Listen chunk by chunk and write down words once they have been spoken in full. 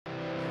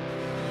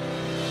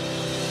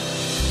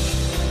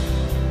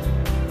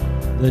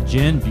The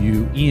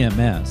GenView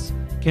EMS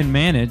can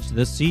manage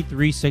the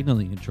C3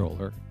 signaling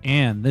controller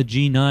and the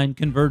G9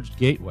 converged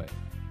gateway.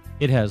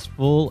 It has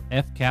full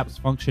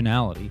FCAPS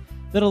functionality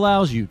that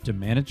allows you to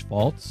manage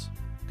faults,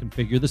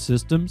 configure the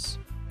systems,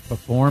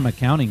 perform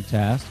accounting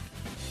tasks,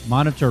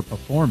 monitor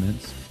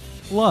performance,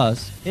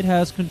 plus it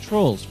has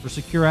controls for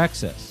secure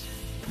access.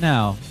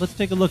 Now, let's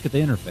take a look at the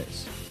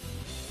interface.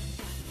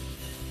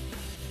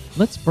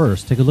 Let's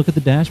first take a look at the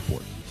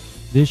dashboard.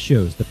 This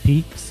shows the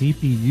peak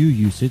CPU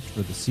usage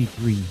for the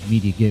C3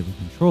 Media Gateway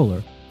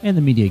controller and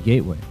the Media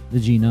Gateway, the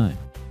G9.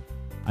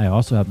 I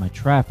also have my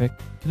traffic,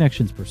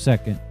 connections per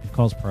second, and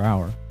calls per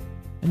hour,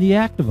 and the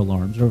active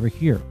alarms are over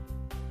here.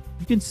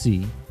 You can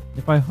see,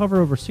 if I hover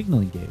over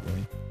Signaling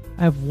Gateway,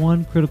 I have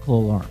one critical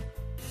alarm.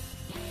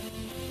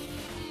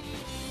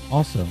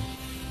 Also,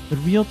 the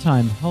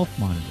real-time health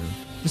monitor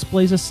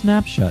displays a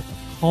snapshot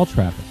of call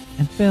traffic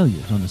and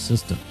failures on the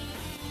system.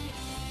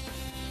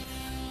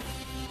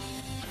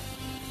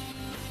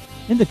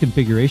 In the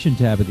Configuration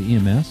tab of the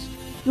EMS,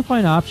 you'll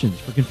find options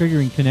for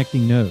configuring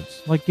connecting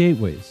nodes, like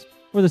gateways,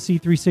 or the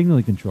C3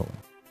 signaling controller.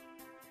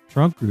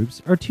 Trunk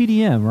groups are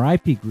TDM or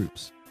IP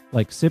groups,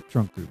 like SIP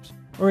trunk groups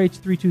or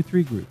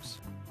H323 groups.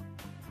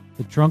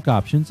 The trunk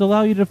options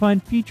allow you to define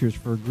features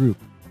for a group,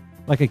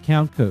 like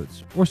account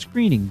codes or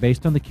screening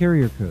based on the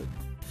carrier code.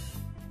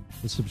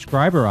 The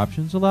subscriber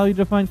options allow you to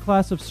define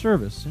class of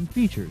service and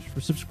features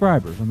for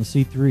subscribers on the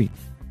C3.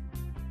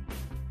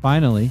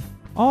 Finally,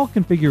 all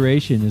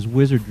configuration is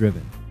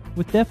wizard-driven,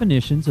 with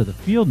definitions of the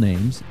field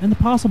names and the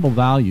possible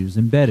values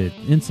embedded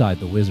inside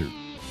the wizard.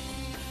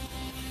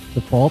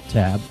 The Fault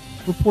tab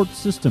reports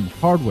system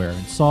hardware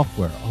and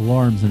software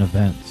alarms and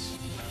events.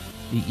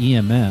 The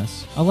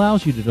EMS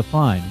allows you to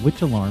define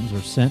which alarms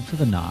are sent to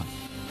the NOC,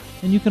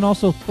 and you can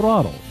also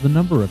throttle the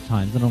number of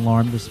times an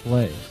alarm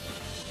displays.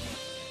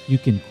 You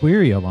can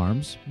query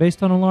alarms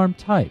based on alarm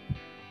type,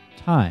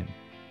 time,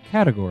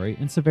 category,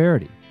 and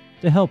severity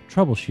to help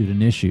troubleshoot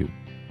an issue.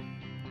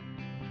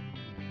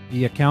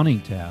 The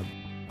Accounting tab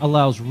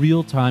allows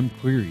real-time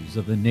queries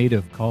of the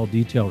native call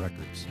detail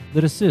records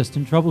that assist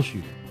in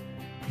troubleshooting.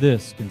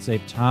 This can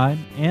save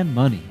time and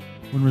money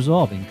when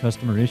resolving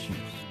customer issues.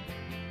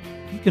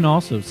 You can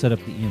also set up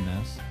the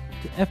EMS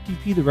to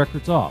FTP the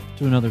records off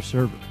to another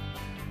server.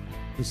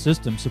 The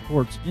system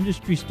supports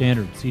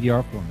industry-standard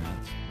CDR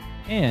formats,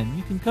 and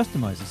you can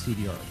customize the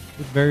CDR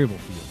with variable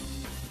fields.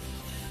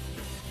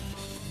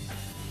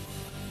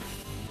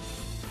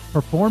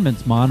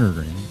 Performance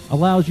monitoring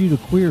allows you to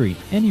query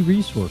any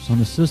resource on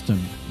the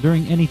system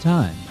during any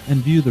time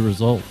and view the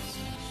results.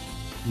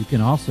 You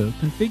can also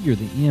configure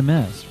the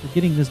EMS for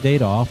getting this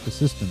data off the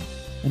system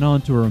and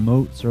onto a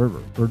remote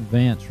server for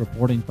advanced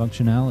reporting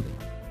functionality.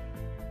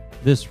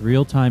 This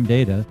real-time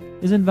data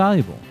is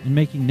invaluable in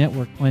making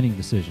network planning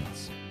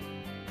decisions.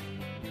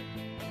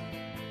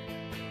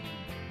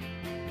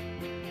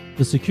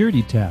 The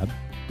Security tab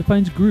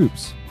defines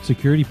groups,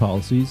 security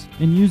policies,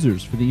 and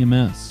users for the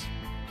EMS.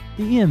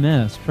 The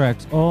EMS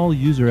tracks all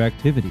user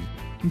activity,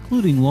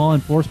 including law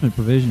enforcement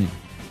provisioning.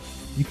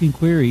 You can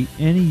query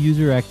any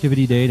user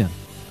activity data.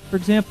 For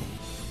example,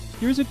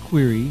 here's a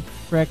query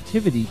for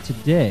activity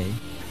today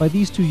by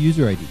these two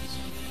user IDs.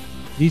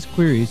 These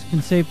queries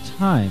can save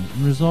time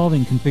in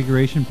resolving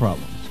configuration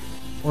problems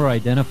or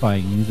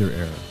identifying user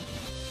error.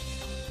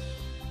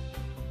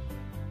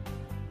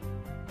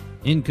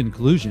 In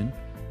conclusion,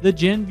 the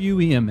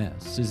GenView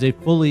EMS is a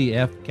fully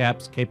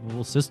FCAPS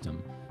capable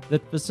system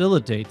that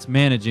facilitates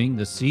managing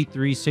the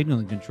C3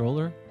 signaling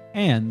controller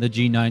and the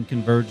G9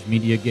 converged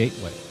media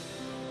gateway.